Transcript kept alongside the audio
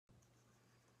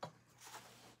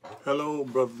Hello,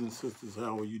 brothers and sisters.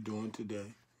 How are you doing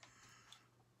today?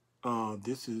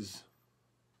 This is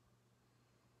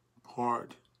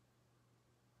part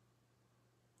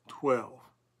 12,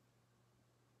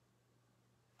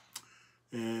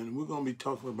 and we're going to be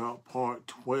talking about part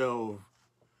 12,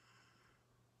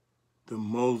 the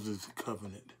Moses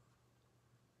covenant.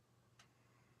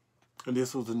 And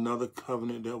this was another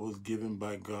covenant that was given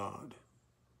by God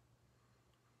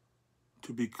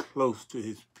to be close to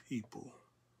his people,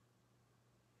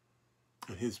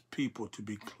 and his people to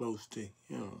be close to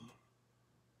him.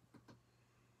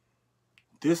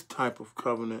 This type of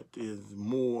covenant is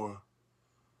more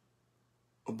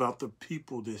about the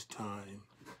people this time,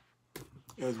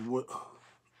 as well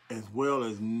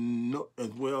as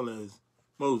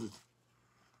Moses.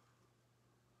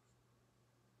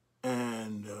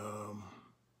 And I'm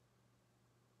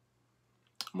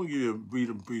going to read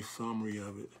a brief summary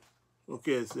of it.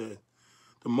 Okay, it says,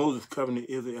 the Moses covenant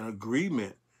is an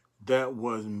agreement that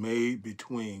was made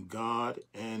between God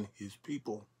and his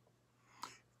people,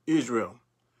 Israel.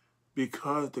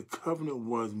 Because the covenant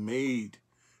was made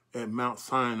at Mount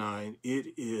Sinai,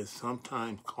 it is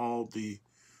sometimes called the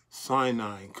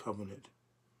Sinai covenant.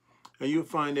 And you'll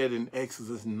find that in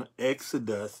Exodus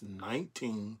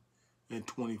 19 and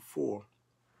 24.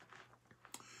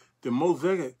 The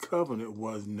Mosaic covenant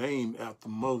was named after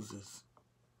Moses,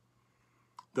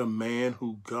 the man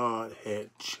who God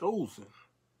had chosen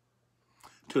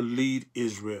to lead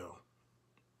Israel,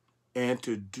 and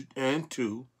to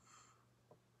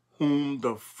whom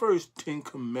the first 10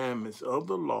 commandments of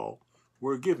the law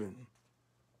were given.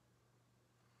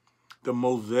 The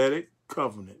Mosaic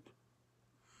covenant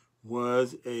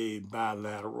was a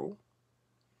bilateral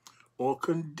or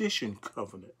condition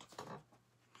covenant,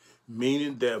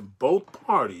 meaning that both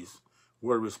parties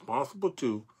were responsible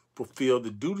to fulfill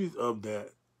the duties of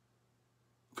that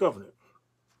covenant.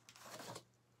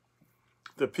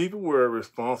 The people were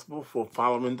responsible for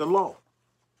following the law.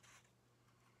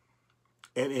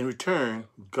 And in return,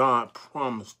 God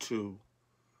promised to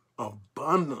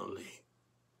abundantly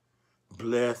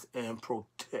bless and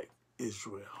protect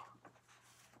Israel.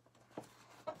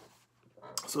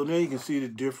 So now you can see the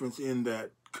difference in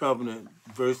that covenant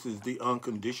versus the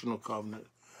unconditional covenant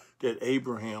that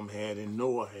Abraham had and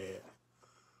Noah had.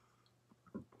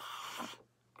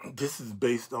 This is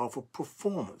based off of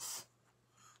performance.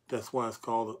 That's why it's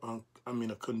called a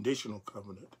conditional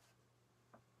covenant.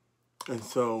 And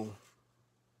so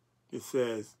it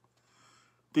says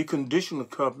the conditional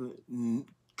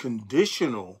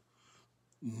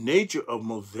nature of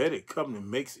Mosaic covenant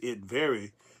makes it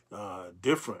very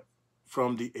different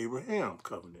from the Abraham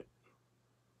covenant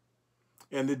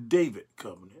and the David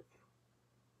covenant,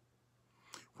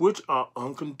 which are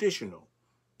unconditional.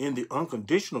 In the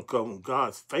unconditional covenant,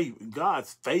 God's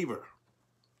favor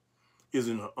is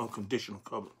in an unconditional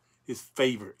covenant. His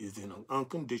favor is in an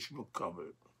unconditional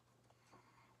covenant.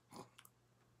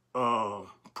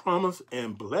 Promise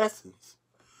and blessings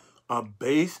are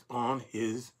based on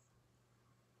his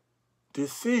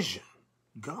decision,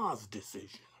 God's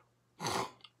decision,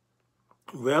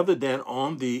 rather than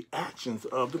on the actions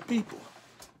of the people.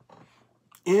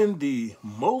 In the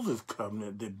Moses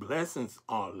covenant, the blessings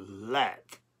or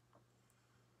lack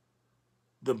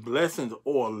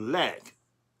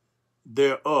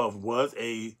thereof was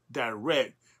a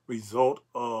direct result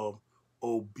of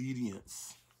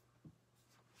obedience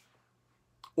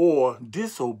or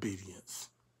disobedience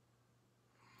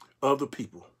of the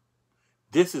people.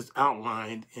 This is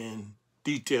outlined in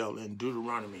detail in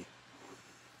Deuteronomy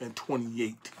and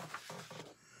 28.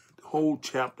 The whole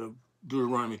chapter of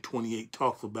Deuteronomy 28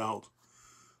 talks about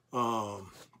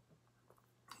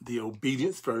the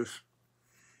obedience first,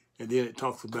 and then it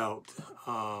talks about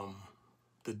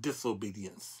the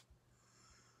disobedience.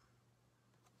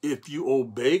 If you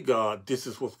obey God, this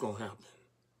is what's going to happen.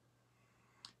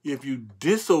 If you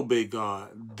disobey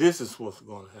God, this is what's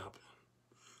going to happen.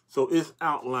 So it's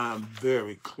outlined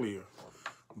very clear.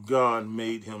 God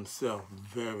made himself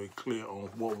very clear on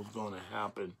what was going to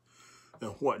happen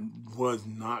and what was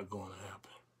not going to happen.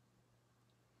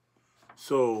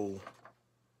 So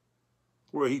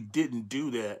where he didn't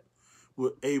do that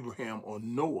with Abraham or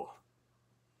Noah,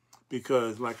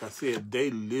 because like I said, they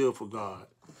lived for God.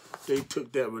 They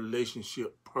took that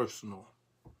relationship personal.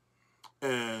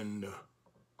 And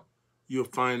you'll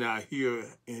find out here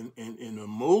in the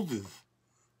Moses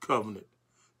covenant,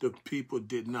 the people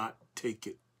did not take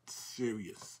it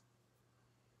serious.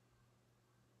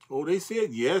 Oh, they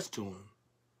said yes to him,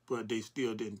 but they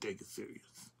still didn't take it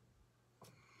serious.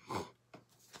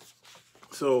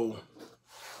 So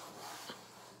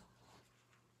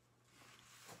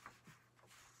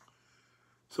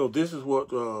So this is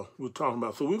what we're talking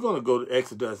about. So we're going to go to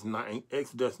Exodus 19,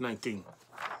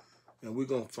 and we're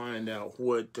going to find out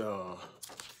what's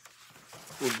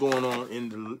going on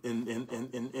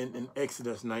in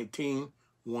Exodus 19,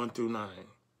 1 through 9.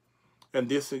 And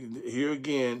this here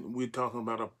again, we're talking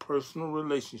about a personal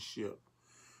relationship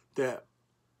that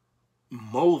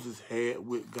Moses had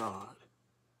with God.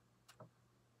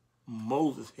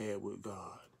 Moses had with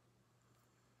God.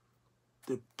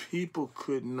 The people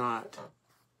could not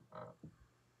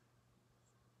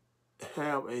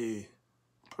have a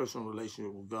personal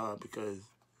relationship with God because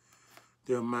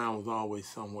their mind was always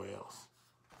somewhere else.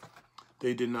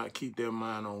 They did not keep their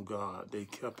mind on God. They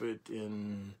kept it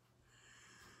in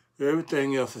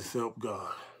everything else except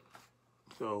God.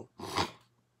 So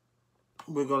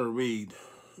we're going to read.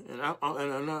 And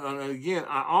again,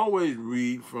 I always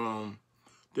read from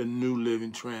the New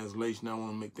Living Translation. I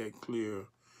want to make that clear.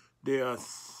 There are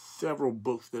several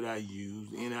books that I use,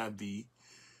 NIV,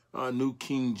 New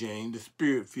King James, the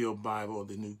Spirit-Filled Bible of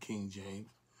the New King James,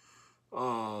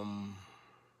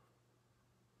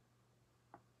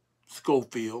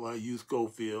 Schofield. I use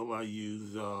Schofield. I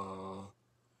use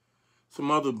some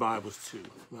other Bibles too.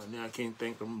 Now I can't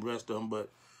think of the rest of them, but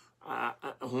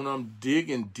when I'm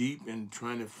digging deep and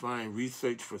trying to find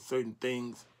research for certain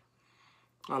things,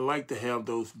 I like to have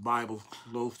those Bibles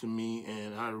close to me,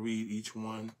 and I read each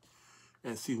one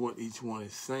and see what each one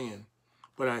is saying.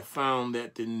 But I found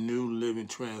that the New Living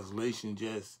Translation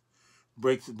just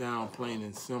breaks it down plain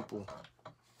and simple.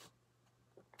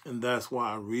 And that's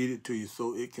why I read it to you,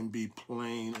 so it can be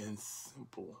plain and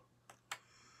simple.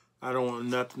 I don't want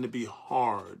nothing to be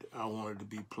hard. I want it to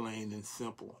be plain and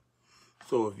simple.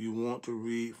 So if you want to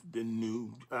read the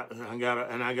new, I got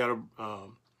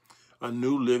a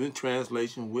New Living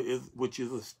Translation, which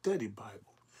is a study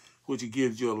Bible, which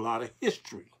gives you a lot of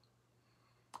history.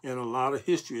 And a lot of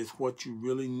history is what you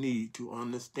really need to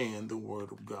understand the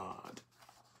Word of God.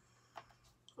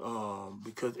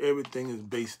 Because everything is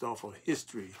based off of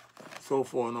history. So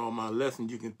far in all my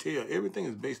lessons, you can tell everything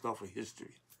is based off of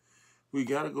history. We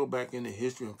got to go back into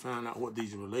history and find out what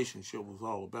these relationships was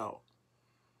all about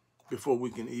before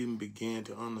we can even begin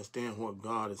to understand what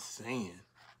God is saying.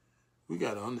 We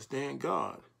got to understand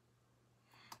God.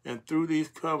 And through these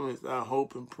covenants, I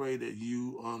hope and pray that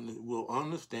you will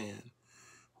understand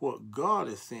what God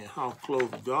is saying, how close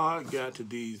God got to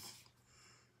these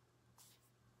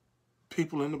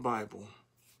people in the Bible,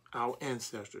 our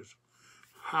ancestors,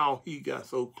 how he got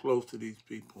so close to these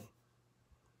people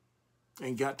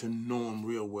and got to know them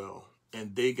real well,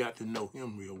 and they got to know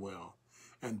him real well.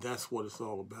 And that's what it's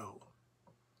all about.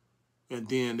 And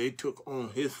then they took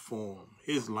on his form,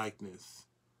 his likeness.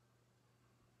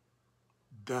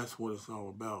 That's what it's all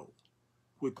about.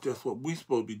 That's what we're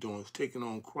supposed to be doing, is taking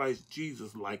on Christ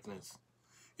Jesus' likeness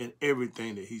and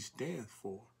everything that he stands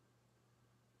for.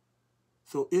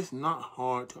 So it's not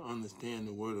hard to understand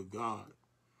the Word of God.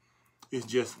 It's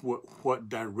just what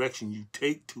direction you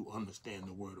take to understand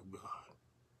the Word of God.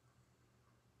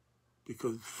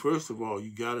 Because first of all, you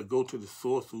got to go to the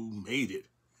source who made it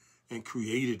and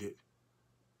created it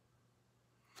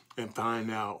and find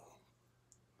out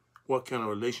what kind of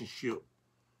relationship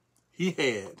he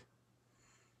had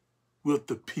with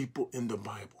the people in the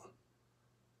Bible.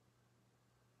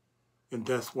 And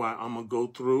that's why I'm going to go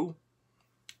through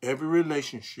every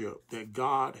relationship that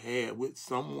God had with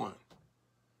someone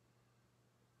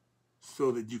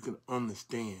so that you can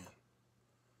understand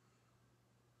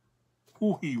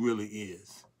who he really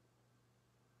is,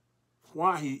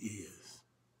 why he is.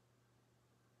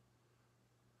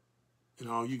 And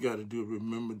all you got to do is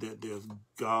remember that there's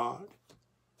God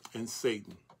and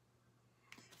Satan,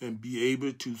 and be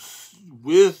able to,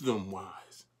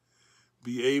 wisdom-wise,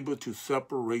 be able to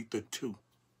separate the two.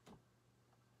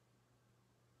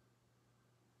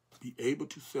 Be able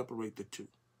to separate the two.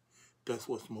 That's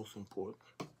what's most important.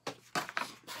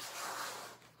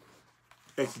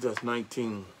 Exodus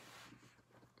 19,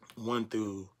 1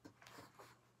 through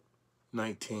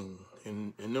 19.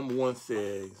 And number 1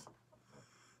 says,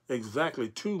 exactly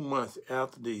 2 months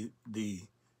after the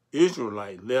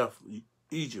Israelites left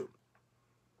Egypt,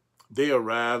 they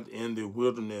arrived in the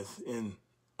wilderness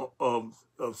of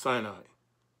Sinai.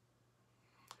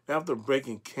 After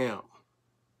breaking camp,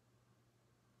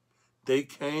 they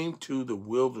came to the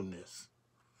wilderness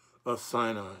of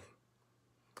Sinai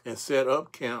and set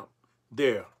up camp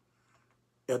there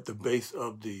at the base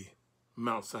of the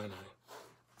Mount Sinai.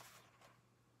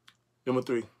 Number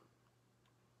 3,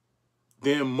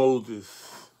 then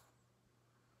Moses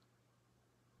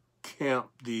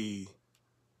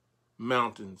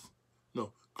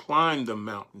climbed the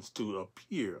mountains to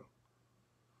appear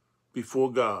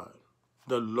before God.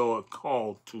 the Lord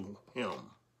called to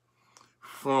him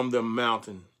from the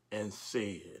mountain and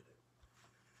said,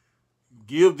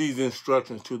 give these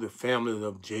instructions to the families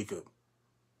of Jacob,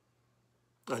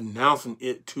 announcing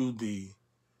it to the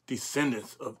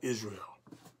descendants of Israel.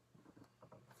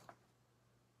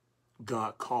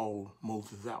 God called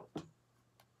Moses out.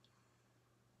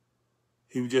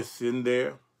 He was just sitting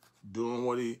there doing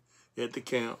what he at the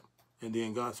camp, and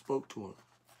then God spoke to him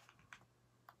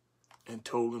and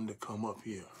told him to come up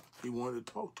here. He wanted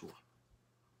to talk to him.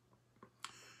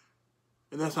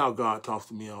 And that's how God talks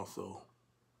to me also.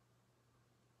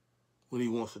 When he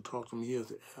wants to talk to me, he'll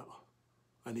say, Al,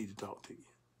 I need to talk to you.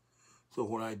 So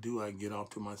what I do, I get off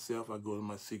to myself. I go to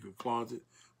my secret closet.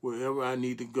 Wherever I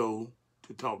need to go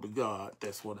to talk to God,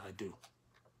 that's what I do.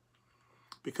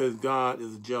 Because God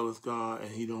is a jealous God,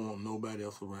 and he don't want nobody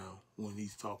else around when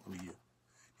he's talking to you.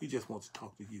 He just wants to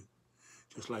talk to you.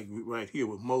 Just like right here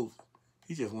with Moses.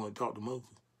 He just wanted to talk to Moses.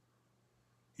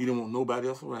 He didn't want nobody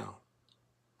else around.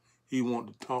 He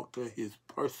wanted to talk to his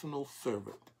personal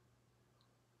servant,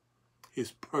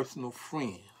 his personal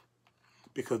friend,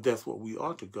 because that's what we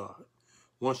are to God.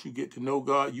 Once you get to know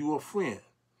God, you are a friend.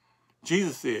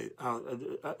 Jesus said,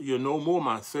 you're no more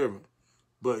my servant,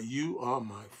 but you are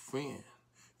my friend.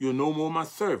 You're no more my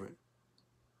servant,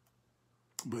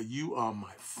 but you are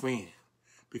my friend.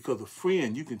 Because a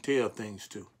friend, you can tell things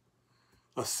to.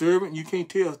 A servant, you can't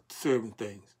tell servant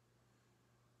things.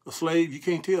 A slave, you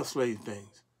can't tell slave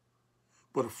things.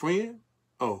 But a friend,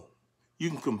 oh, you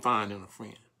can confide in a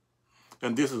friend.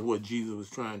 And this is what Jesus was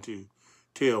trying to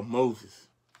tell Moses,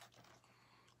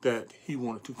 that he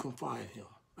wanted to confide in him.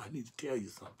 I need to tell you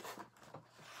something.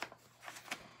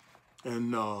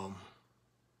 And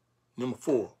number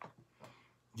 4,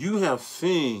 you have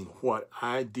seen what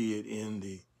I did in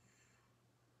the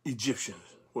Egyptians,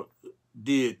 what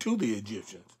did to the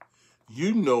Egyptians.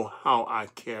 You know how I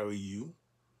carry you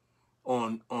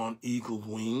on eagle's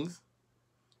wings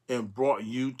and brought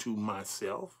you to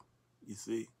myself. You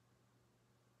see,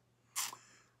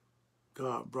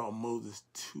 God brought Moses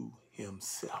to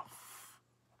himself.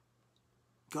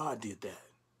 God did that.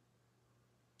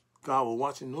 God was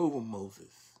watching over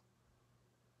Moses.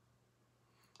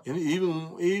 And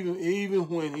even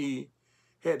when he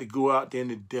had to go out there in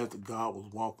the desert, God was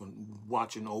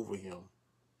watching over him.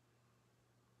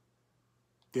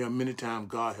 There are many times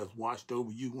God has watched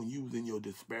over you when you was in your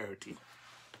disparity.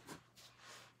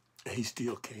 And he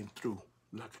still came through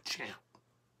like a champ.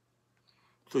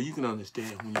 So you can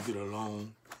understand when you get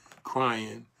alone,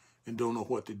 crying, and don't know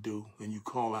what to do, and you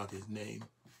call out his name.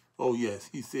 Oh yes,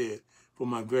 he said, for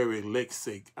my very elect's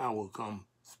sake, I will come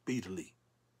speedily.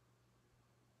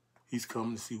 He's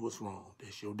coming to see what's wrong.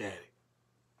 That's your daddy.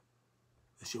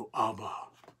 That's your Abba,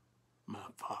 my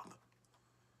father.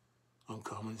 I'm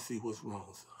coming to see what's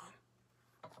wrong,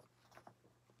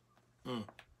 son.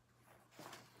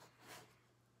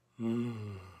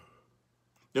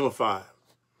 Number 5.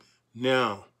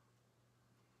 Now,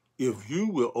 if you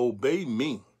will obey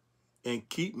me and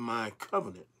keep my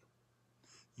covenant,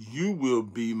 you will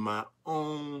be my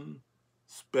own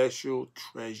special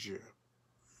treasure.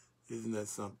 Isn't that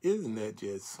something? Isn't that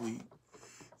just sweet?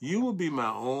 You will be my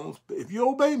own, if you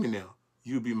obey me now,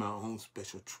 you'll be my own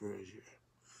special treasure.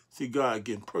 See, God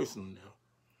getting personal now.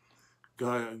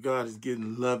 God is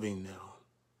getting loving now.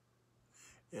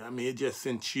 And I mean, it just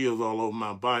sends chills all over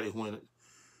my body when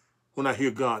I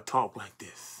hear God talk like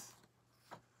this.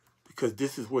 Because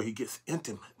this is where he gets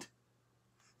intimate.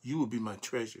 You will be my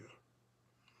treasure.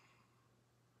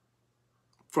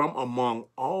 From among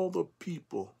all the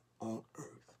people on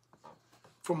earth.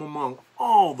 From among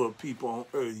all the people on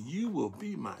earth, you will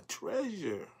be my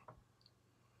treasure.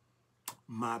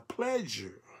 My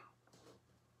pleasure.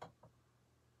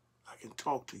 I can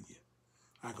talk to you.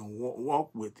 I can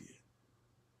walk with you.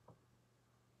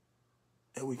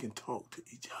 And we can talk to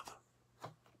each other.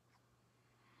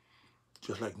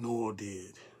 Just like Noah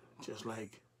did. Just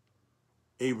like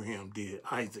Abraham did.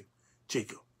 Isaac,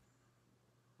 Jacob.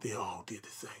 They all did the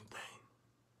same thing.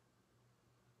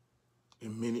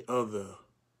 And many other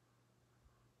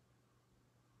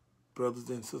brothers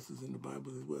and sisters in the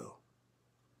Bible as well.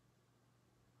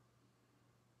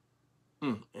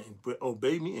 And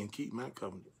obey me and keep my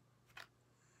covenant.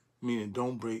 Meaning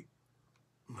don't break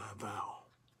my vow.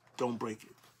 Don't break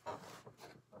it.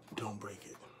 Don't break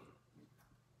it.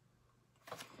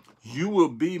 You will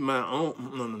be my own.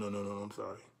 No, I'm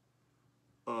sorry.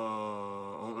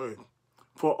 On earth.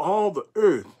 For all the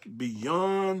earth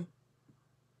beyond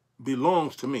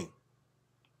belongs to me.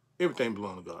 Everything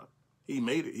belongs to God. He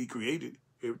made it. He created it.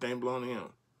 Everything belongs to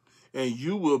him. And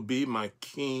you will be my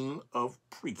king of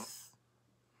priests.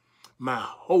 my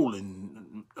holy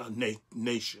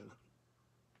nation.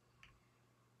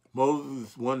 Moses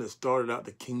is one that started out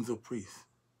the kings of priests,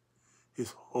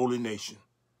 his holy nation.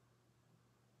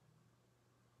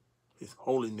 His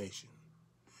holy nation.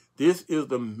 This is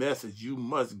the message you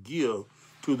must give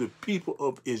to the people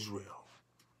of Israel.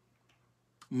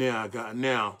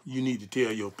 Now you need to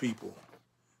tell your people,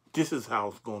 this is how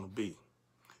it's going to be.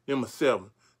 Number 7,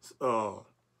 so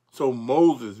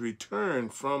Moses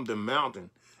returned from the mountain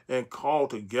and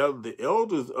called together the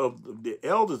elders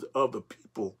of the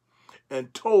people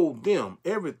and told them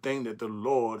everything that the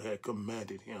Lord had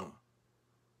commanded him.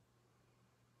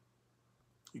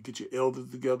 You get your elders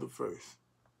together first.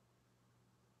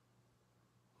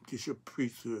 Get your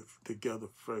priesthood together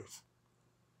first.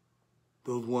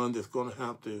 Those ones that's going to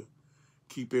have to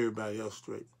keep everybody else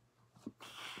straight.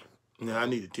 Now, I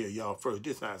need to tell y'all first,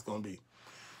 this is how it's going to be.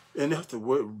 And that's the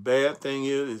bad thing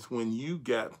is when you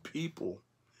got people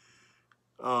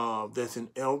that's in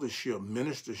eldership,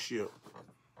 ministership,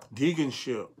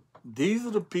 deaconship. These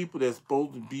are the people that's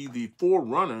supposed to be the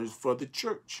forerunners for the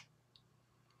church.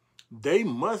 They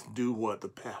must do what the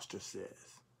pastor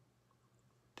says.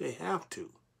 They have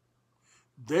to.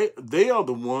 They are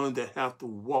the ones that have to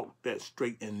walk that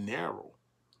straight and narrow.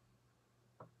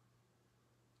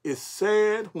 It's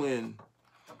sad when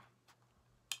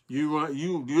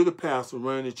you're the pastor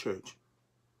running the church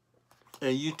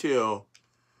and you tell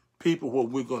people what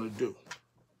we're going to do,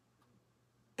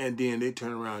 and then they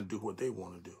turn around and do what they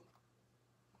want to do.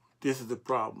 This is the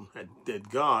problem that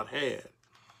God had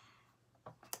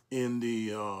in the,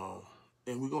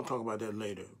 and we're going to talk about that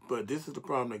later, but this is the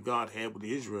problem that God had with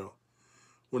Israel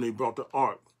when they brought the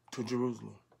ark to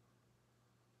Jerusalem.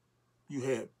 You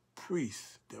had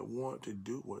priests that wanted to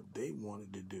do what they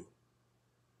wanted to do.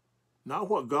 Not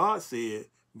what God said.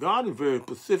 God is very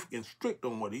specific and strict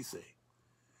on what he said.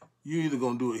 You're either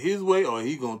going to do it his way or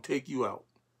he's going to take you out.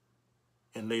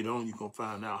 And later on, you're going to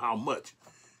find out how much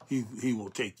he will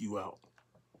take you out.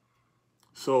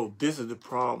 So this is the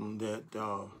problem that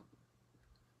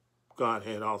God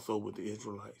had also with the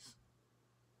Israelites.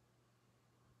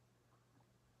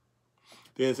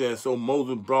 Then it says, so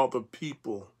Moses brought the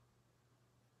people's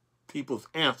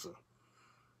answer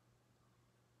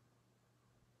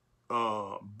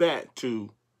back to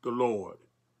the Lord.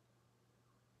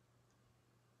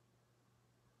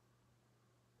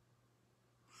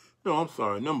 No, I'm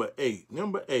sorry, number 8.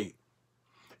 Number 8.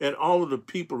 And all of the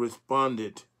people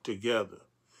responded together.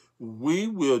 We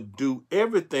will do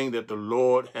everything that the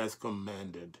Lord has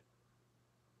commanded.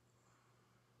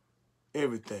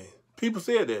 Everything. People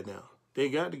said that now. They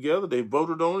got together, they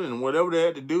voted on it, and whatever they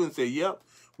had to do and said, yep,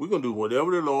 we're going to do whatever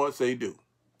the Lord say do.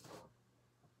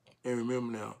 And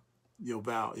remember now, your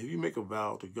vow, if you make a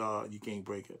vow to God, you can't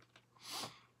break it.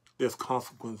 There's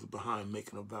consequences behind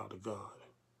making a vow to God.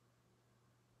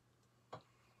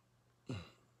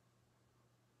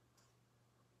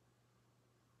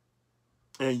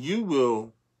 And you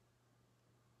will,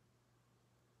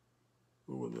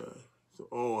 what was that? So,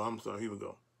 oh, I'm sorry, here we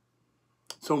go.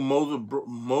 So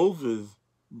Moses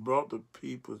brought the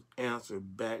people's answer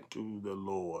back to the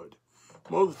Lord.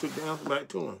 Moses took the answer back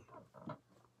to him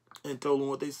and told him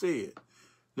what they said.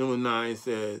 Number 9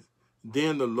 says,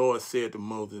 then the Lord said to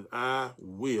Moses, I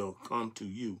will come to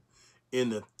you in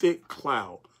the thick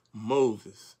cloud,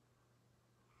 Moses,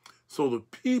 so the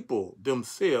people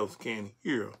themselves can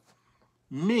hear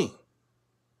me.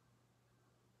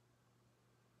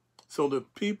 So the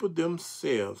people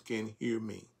themselves can hear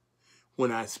me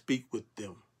when I speak with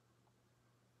them.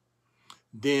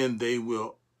 Then they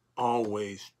will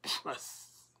always trust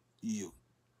you.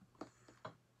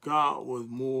 God was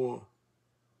more,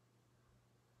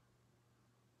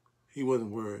 he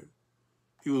wasn't worried.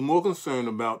 He was more concerned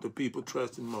about the people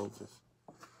trusting Moses.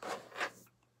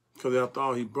 Because after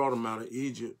all, he brought them out of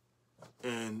Egypt,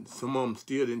 and some of them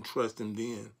still didn't trust him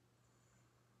then.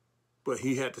 But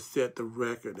he had to set the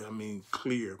record,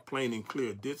 clear, plain and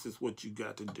clear. This is what you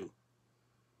got to do.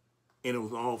 And it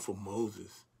was all for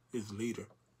Moses, his leader.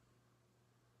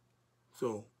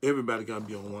 So everybody got to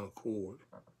be on one accord.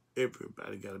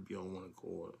 Everybody got to be on one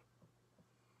accord.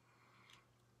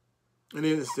 And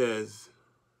then it says,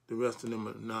 the rest of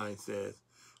number 9 says,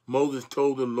 Moses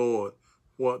told the Lord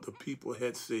what the people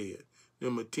had said.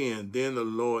 Number 10, then the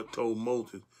Lord told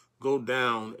Moses, go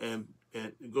down and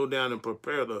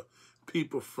prepare the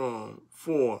people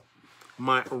for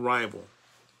my arrival.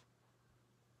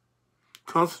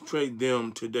 Concentrate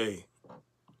them today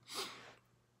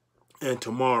and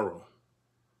tomorrow,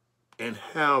 and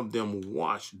have them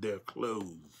wash their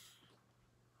clothes.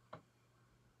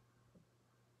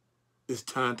 It's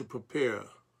time to prepare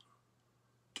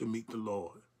to meet the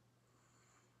Lord.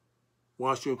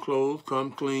 Wash your clothes,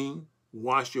 come clean.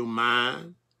 Wash your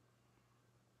mind.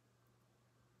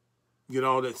 Get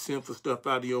all that sinful stuff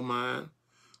out of your mind.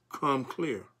 Come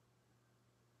clear.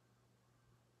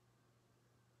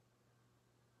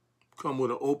 Come with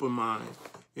an open mind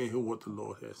and hear what the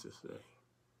Lord has to say.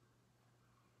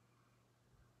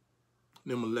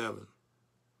 Number 11.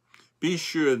 Be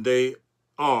sure they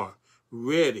are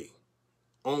ready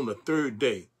on the third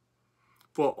day.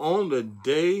 For on the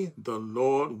day the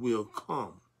Lord will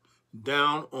come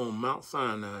down on Mount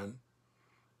Sinai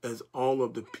as all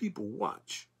of the people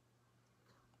watch.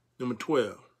 Number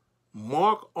 12.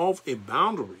 Mark off a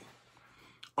boundary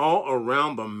all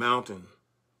around the mountain.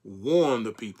 Warn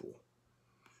the people.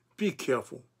 Be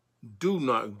careful. Do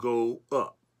not go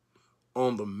up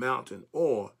on the mountain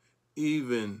or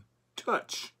even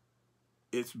touch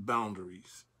its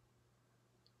boundaries.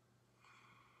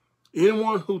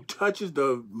 Anyone who touches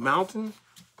the mountain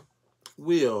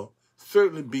will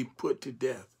certainly be put to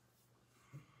death.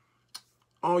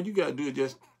 All you got to do is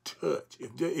just touch.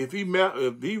 If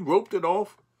he roped it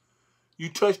off, you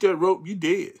touch that rope, you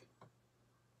dead.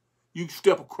 You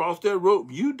step across that rope,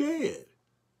 you dead.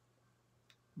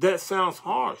 That sounds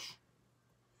harsh.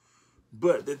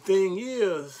 But the thing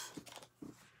is,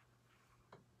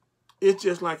 it's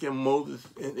just like in Moses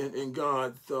in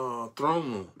God's throne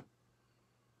room.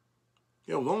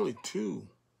 There was only 2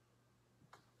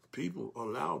 people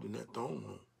allowed in that throne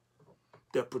room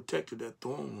that protected that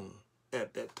throne room.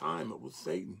 At that time, it was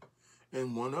Satan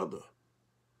and one other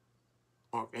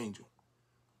archangel.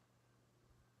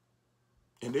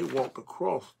 And they walked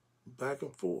across, back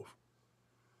and forth,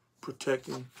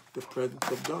 protecting the presence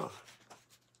of God.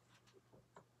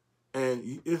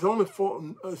 And it's only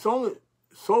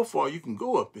so far you can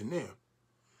go up in there,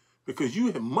 because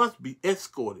you must be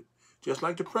escorted, just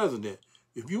like the president.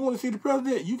 If you want to see the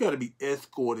president, you got to be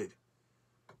escorted.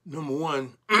 Number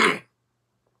 1,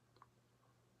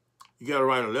 you got to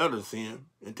write a letter to him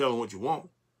and tell him what you want.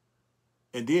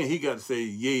 And then he got to say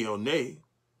yay or nay.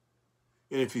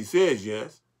 And if he says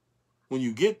yes, when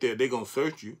you get there, they're going to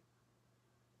search you.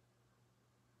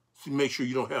 So make sure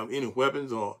you don't have any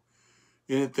weapons or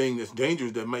anything that's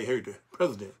dangerous that might hurt the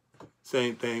president.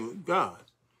 Same thing with God.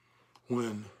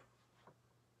 When,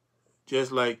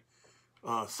 just like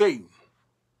Satan,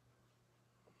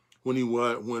 when he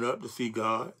went up to see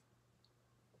God,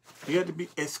 he had to be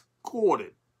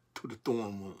escorted to the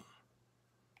throne room,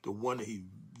 the one that he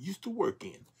used to work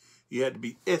in. He had to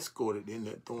be escorted in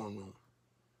that throne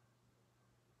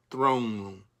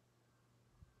room,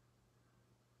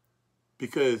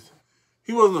 because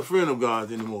he wasn't a friend of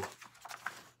God's anymore.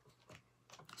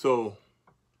 So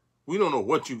we don't know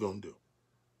what you're going to do.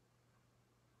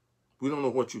 We don't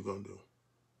know what you're going to do.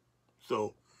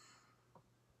 So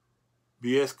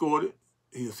be escorted.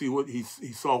 He'll see what he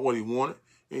saw what he wanted.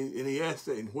 And he asked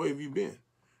Satan, where have you been?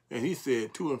 And he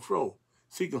said, to and fro,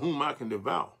 seeking whom I can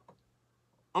devour.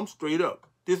 I'm straight up.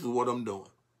 This is what I'm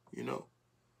doing, you know.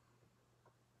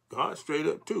 God straight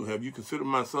up too. Have you considered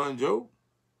my son Job?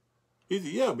 He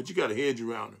said, yeah, but you got a hedge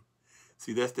around him.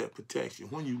 See, that's that protection.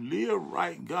 When you live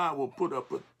right, God will put a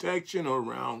protection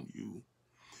around you.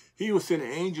 He will send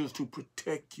angels to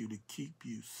protect you, to keep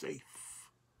you safe.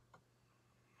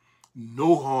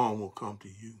 No harm will come to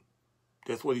you.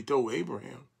 That's what he told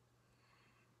Abraham.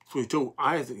 So he told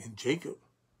Isaac and Jacob,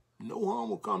 no harm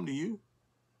will come to you.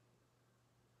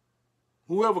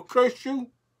 Whoever cursed you,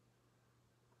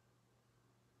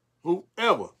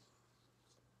 whoever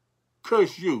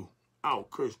cursed you, I'll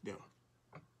curse them.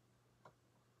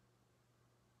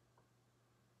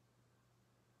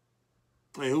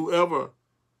 And whoever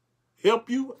help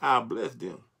you, I'll bless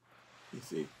them. You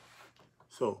see?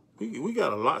 So we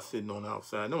got a lot sitting on the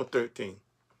outside. Number 13.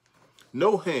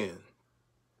 No hand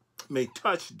may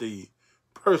touch the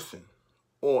person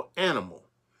or animal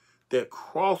that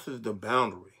crosses the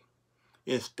boundary.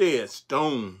 Instead,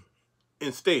 stone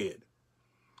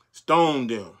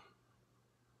them,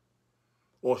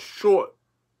 or shoot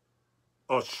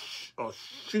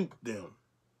them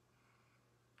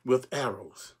with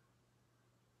arrows.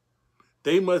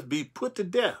 They must be put to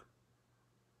death.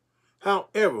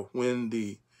 However, when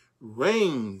the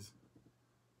ram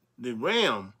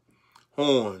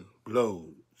horn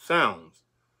sounds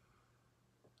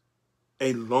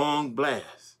a long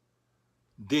blast,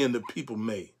 then the people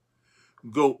may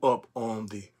go up on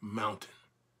the mountain.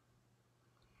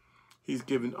 He's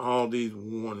giving all these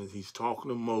warnings. He's talking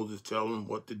to Moses, telling him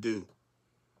what to do.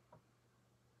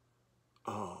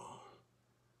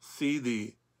 See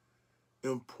the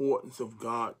importance of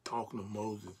God talking to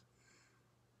Moses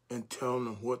and telling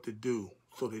them what to do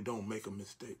so they don't make a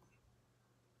mistake.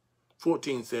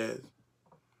 14 says,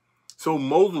 So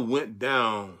Moses went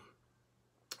down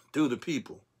to the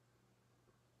people,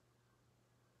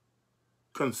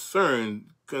 concentrate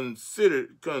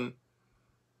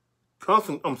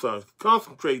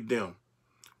them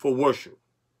for worship,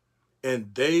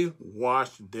 and they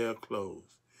washed their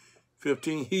clothes.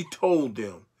 15, he told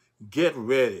them, get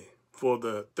ready for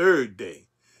the third day,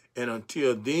 and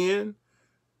until then,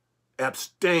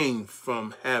 abstain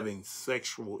from having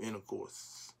sexual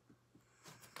intercourse.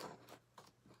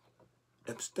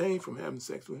 Abstain from having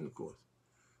sexual intercourse.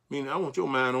 Meaning, I want your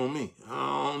mind on me.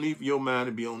 I don't need your mind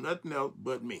to be on nothing else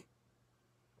but me.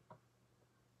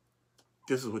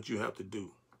 This is what you have to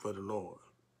do for the Lord.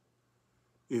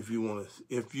 If you want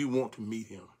to meet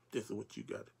him, this is what you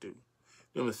got to do.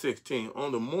 Number 16,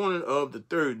 on the morning of the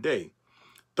third day,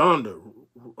 thunder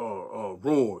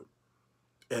roared,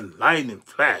 and lightning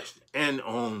flashed, and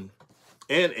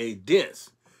a dense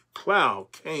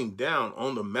cloud came down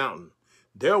on the mountain.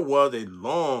 There was a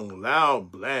long,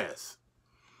 loud blast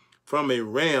from a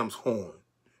ram's horn,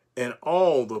 and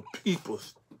all the people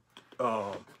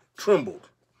trembled.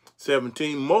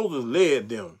 17, Moses led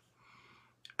them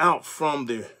out from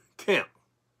the camp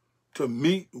to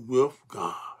meet with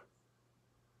God.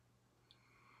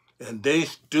 And they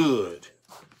stood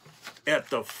at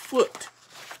the foot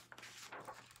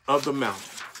of the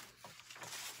mountain.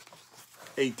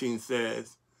 18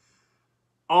 says,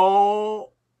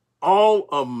 all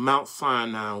of Mount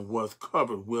Sinai was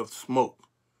covered with smoke,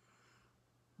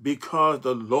 because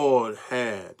the Lord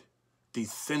had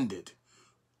descended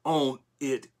on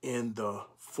it in the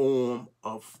form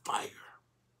of fire.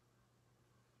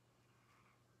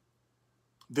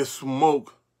 The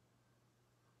smoke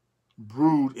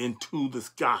brewed into the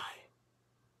sky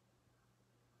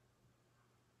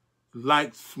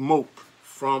like smoke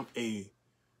from a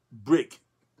brick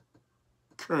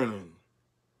kiln,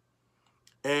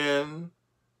 and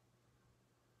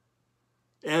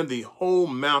the whole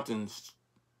mountain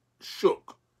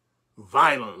shook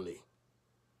violently.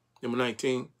 Number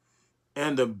 19,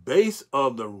 and the bass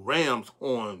of the ram's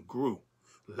horn grew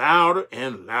louder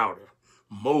and louder.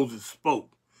 Moses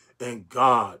spoke, and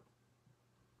God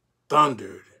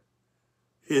thundered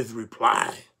his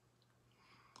reply.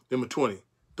 Number 20,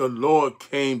 the Lord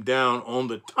came down on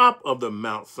the top of the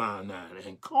Mount Sinai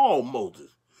and called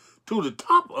Moses to the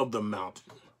top of the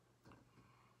mountain.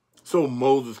 So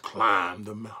Moses climbed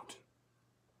the mountain.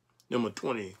 Number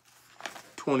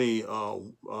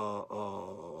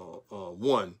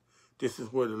 21, this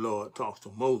is where the Lord talks to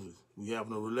Moses. We're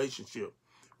having a relationship.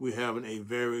 We're having a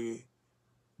very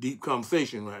deep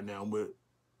conversation right now with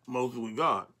Moses with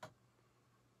God.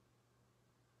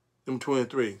 Number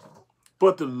 23,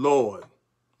 but the Lord,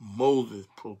 Moses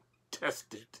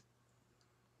protested.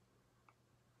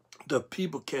 The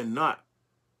people cannot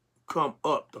come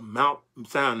up the Mount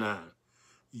Sinai.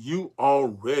 You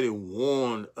already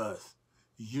warned us.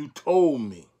 You told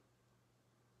me.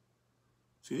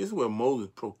 See, this is where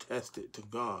Moses protested to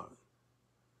God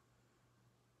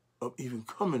of even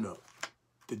coming up,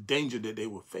 the danger that they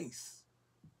will face.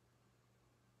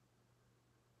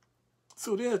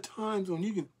 So there are times when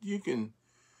you can,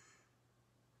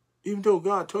 even though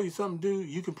God told you something to do,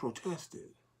 you can protest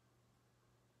it.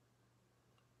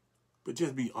 But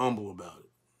just be humble about it.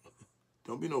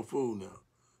 Don't be no fool now.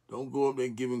 Don't go up there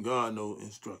giving God no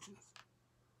instructions.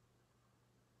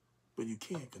 But you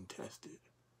can't contest it.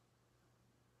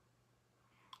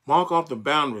 Mark off the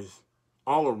boundaries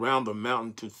all around the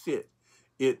mountain to set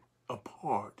it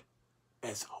apart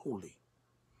as holy.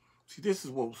 See, this is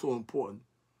what's so important.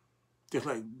 Just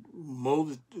like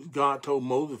Moses, God told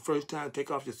Moses the first time,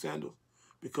 take off your sandals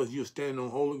because you're standing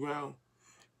on holy ground.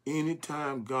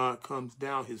 Anytime God comes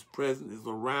down, his presence is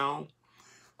around.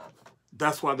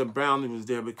 That's why the boundary was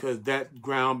there, because that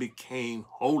ground became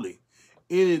holy.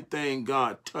 Anything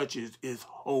God touches is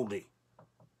holy.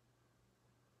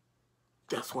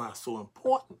 That's why it's so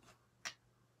important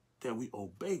that we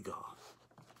obey God.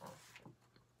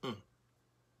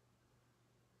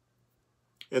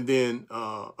 And then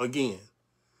again,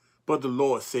 but the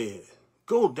Lord said,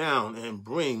 go down and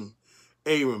bring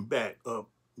Aaron back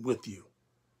up with you.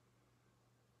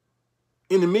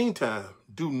 In the meantime,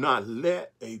 do not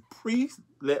let the priest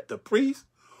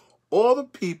or the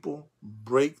people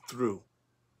break through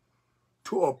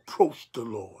to approach the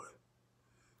Lord,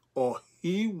 or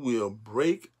he will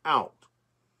break out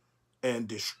and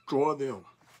destroy them.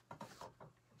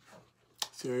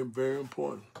 It's very, very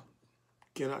important.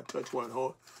 Cannot touch what's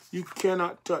holy. You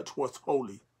cannot touch what's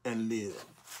holy and live.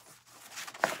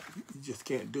 You just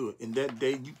can't do it. In that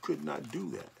day, you could not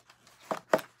do that.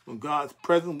 When God's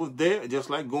presence was there, just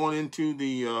like going into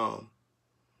the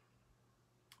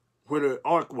where the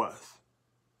ark was.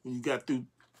 When you got through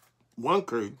one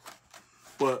curtain,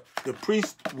 but the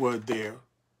priests were there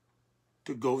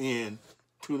to go in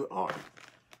to the ark.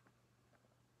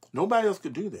 Nobody else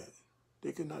could do that.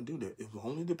 They could not do that. It was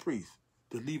only the priests,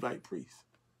 the Levite priests.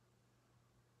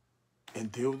 And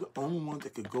they were the only ones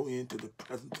that could go into the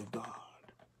presence of God.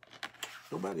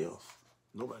 Nobody else.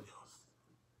 Nobody else.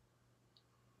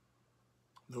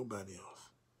 Nobody else.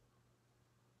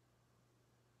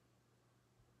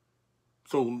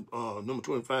 So number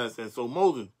 25 says, so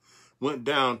Moses went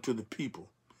down to the people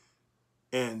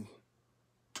and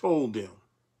told them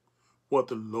what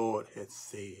the Lord had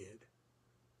said.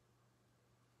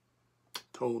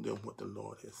 Told them what the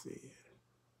Lord had said.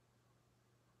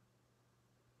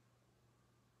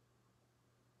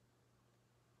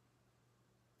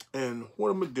 And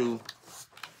what I'm going to do,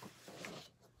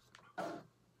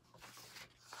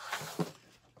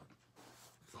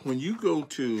 when you go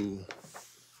to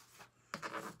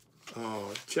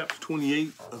chapter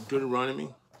 28 of Deuteronomy,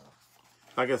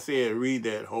 like I said, read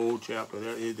that whole chapter.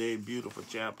 That is a beautiful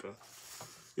chapter.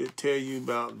 It tells you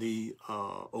about the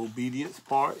obedience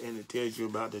part, and it tells you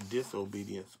about the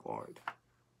disobedience part.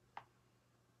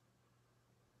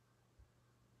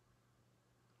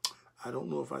 I don't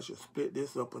know if I should split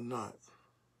this up or not.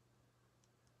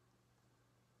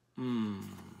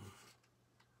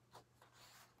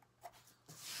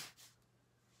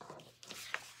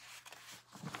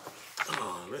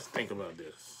 Let's think about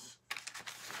this.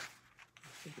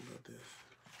 Let's think about this.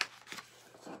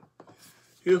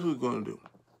 Here's what we're going to do.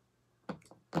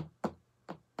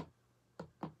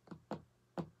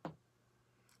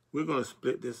 We're going to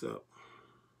split this up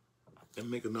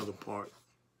and make another part.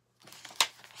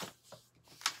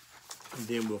 And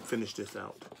then we'll finish this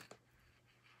out.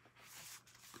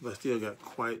 But I still got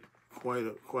quite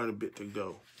a bit to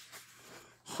go.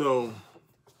 So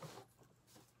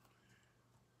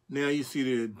now you see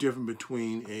the difference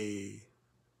between a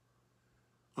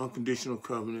unconditional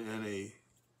covenant and a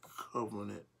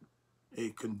covenant, a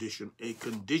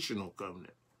conditional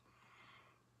covenant.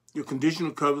 Your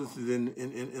conditional covenant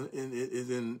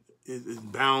is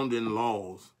bound in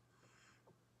laws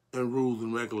and rules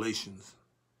and regulations,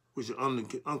 which your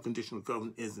unconditional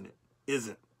covenant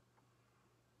isn't.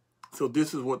 So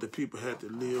this is what the people had to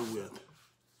live with.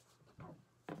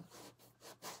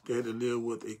 They had to live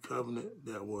with a covenant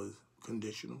that was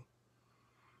conditional.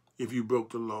 If you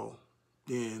broke the law,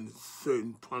 then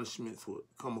certain punishments would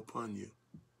come upon you.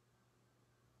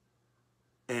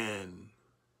 And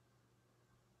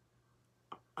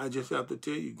I just have to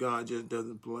tell you, God just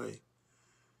doesn't play.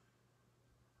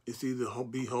 It's either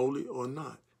be holy or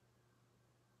not.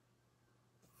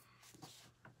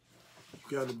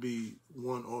 You got to be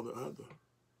one or the other.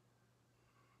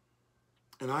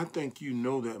 And I think you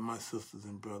know that, my sisters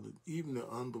and brothers, even the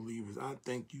unbelievers, I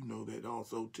think you know that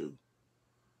also too.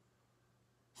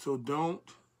 So don't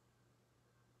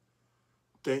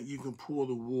think you can pull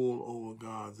the wool over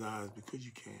God's eyes, because you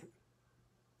can't.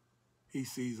 He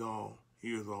sees all,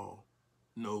 hears all,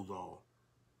 knows all.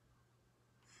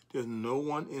 There's no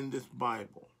one in this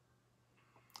Bible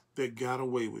that got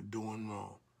away with doing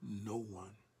wrong. No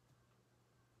one.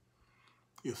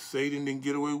 If Satan didn't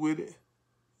get away with it,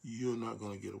 you're not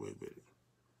going to get away with it.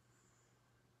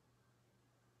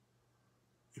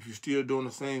 If you're still doing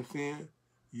the same sin,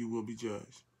 you will be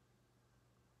judged.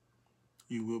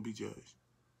 You will be judged.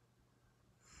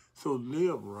 So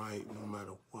live right no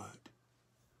matter what.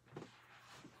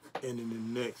 And in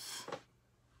the next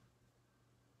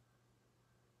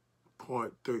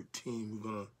part 13,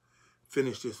 we're going to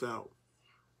finish this out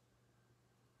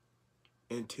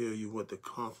and tell you what the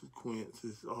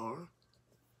consequences are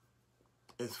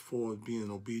as far as being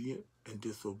obedient and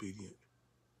disobedient.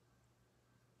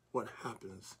 What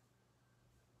happens?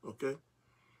 Okay?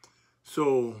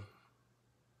 So,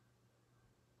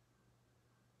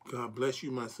 God bless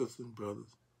you, my sisters and brothers.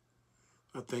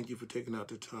 I thank you for taking out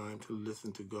the time to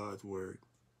listen to God's word,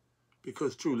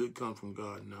 because truly it comes from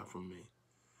God, not from me.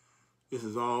 This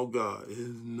is all God. It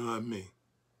is not me.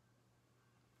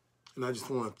 And I just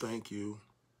want to thank you.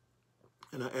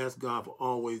 And I ask God for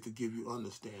always to give you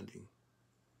understanding.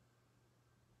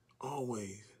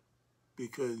 Always.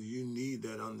 Because you need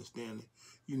that understanding.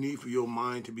 You need for your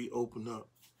mind to be opened up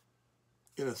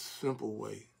in a simple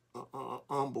way, a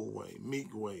humble way,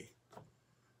 meek way,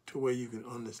 to where you can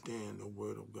understand the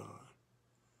word of God.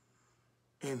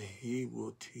 And he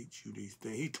will teach you these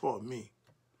things. He taught me.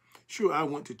 Sure, I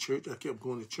went to church. I kept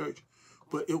going to church.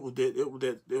 But it was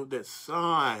that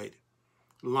side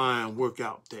line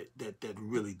workout that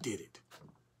really did it.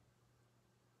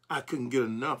 I couldn't get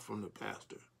enough from the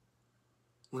pastor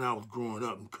when I was growing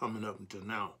up and coming up until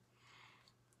now.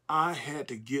 I had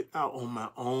to get out on my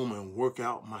own and work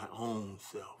out my own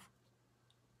self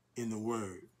in the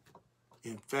Word,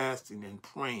 in fasting and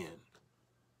praying.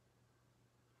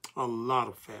 A lot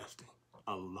of fasting,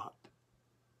 a lot.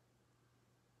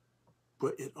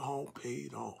 But it all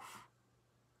paid off.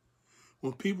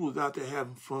 When people was out there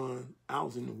having fun, I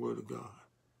was in the Word of God.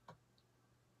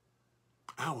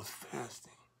 I was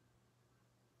fasting.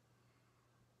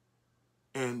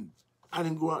 And I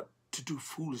didn't go out to do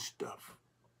foolish stuff.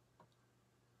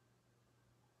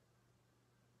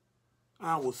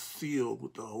 I was sealed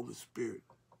with the Holy Spirit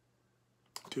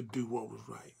to do what was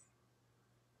right.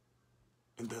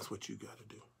 And that's what you got to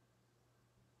do.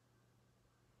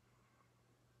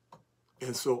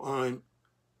 And so I'm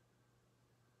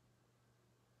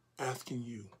asking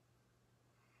you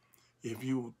if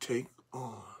you will take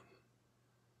on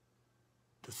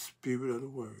the spirit of the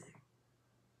Word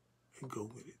and go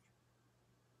with it.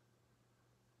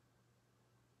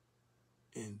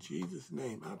 In Jesus'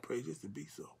 name, I pray this to be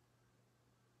so.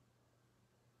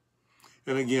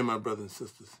 And again, my brothers and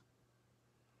sisters,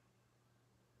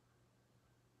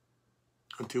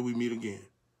 until we meet again,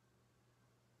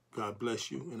 God bless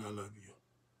you and I love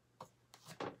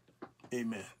you.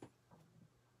 Amen.